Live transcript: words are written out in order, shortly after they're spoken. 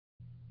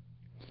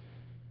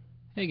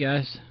Hey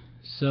guys,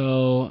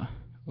 so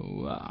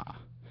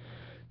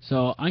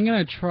so I'm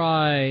gonna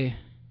try.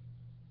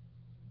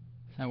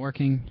 Is that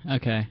working?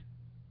 Okay.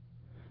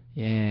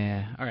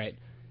 Yeah. All right.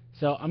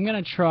 So I'm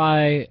gonna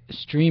try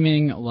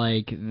streaming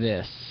like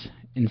this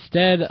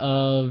instead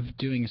of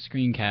doing a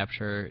screen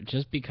capture,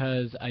 just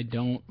because I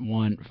don't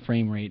want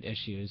frame rate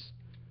issues.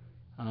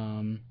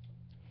 I'd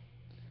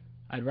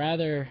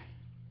rather,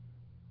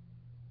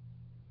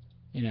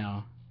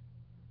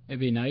 it'd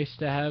be nice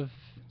to have.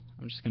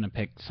 I'm just gonna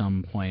pick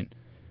some point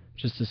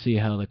just to see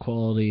how the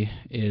quality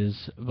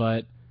is,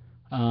 but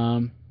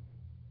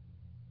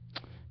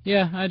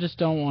yeah, I just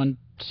don't want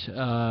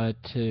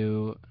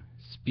to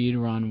speed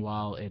run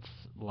while it's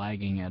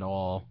lagging at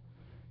all.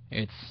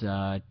 It's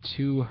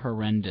too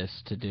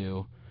horrendous to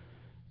do.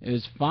 It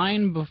was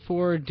fine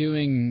before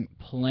doing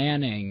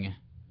planning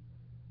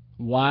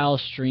while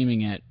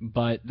streaming it,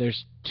 but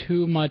there's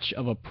too much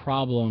of a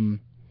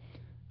problem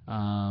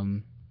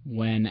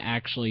when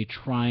actually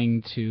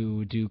trying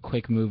to do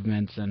quick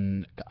movements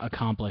and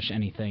accomplish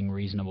anything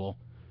reasonable.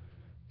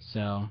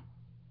 So,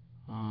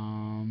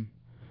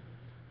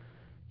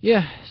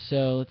 yeah,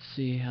 so let's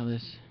see how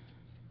this...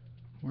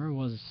 Where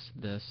was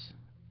this?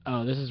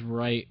 Oh, this is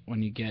right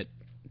when you get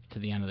to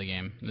the end of the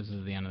game. This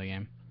is the end of the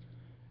game.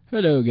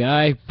 Hello,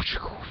 guy.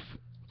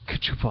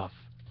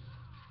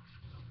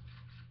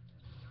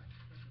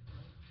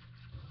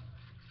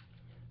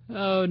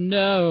 Oh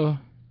no.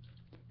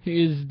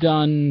 He's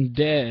done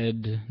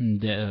dead.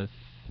 Death.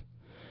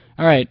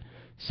 Alright,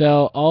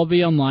 so I'll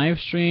be on live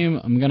stream.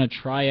 I'm gonna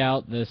try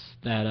out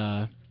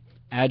that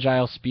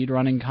agile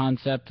speedrunning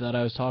concept that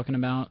I was talking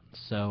about.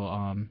 So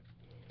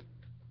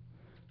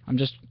I'm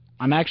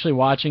actually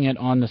watching it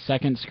on the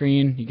second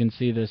screen. You can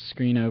see this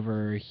screen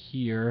over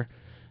here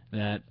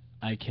that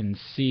I can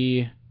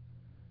see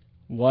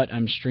what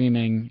I'm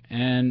streaming,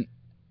 and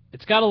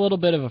it's got a little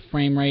bit of a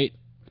frame rate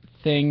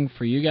thing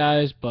for you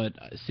guys, but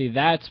see,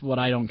 that's what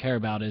I don't care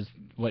about, is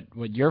what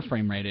your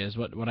frame rate is.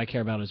 What I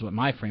care about is what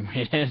my frame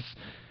rate is.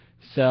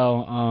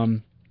 So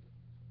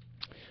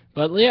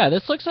but yeah,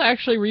 this looks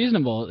actually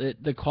reasonable.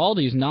 The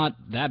quality's not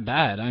that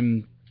bad.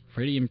 I'm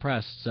pretty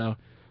impressed. So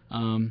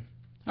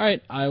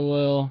alright, I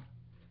will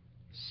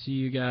see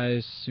you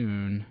guys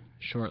soon.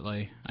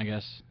 Shortly, I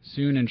guess.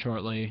 Soon and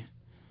shortly.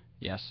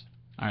 Yes.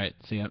 Alright,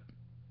 see ya.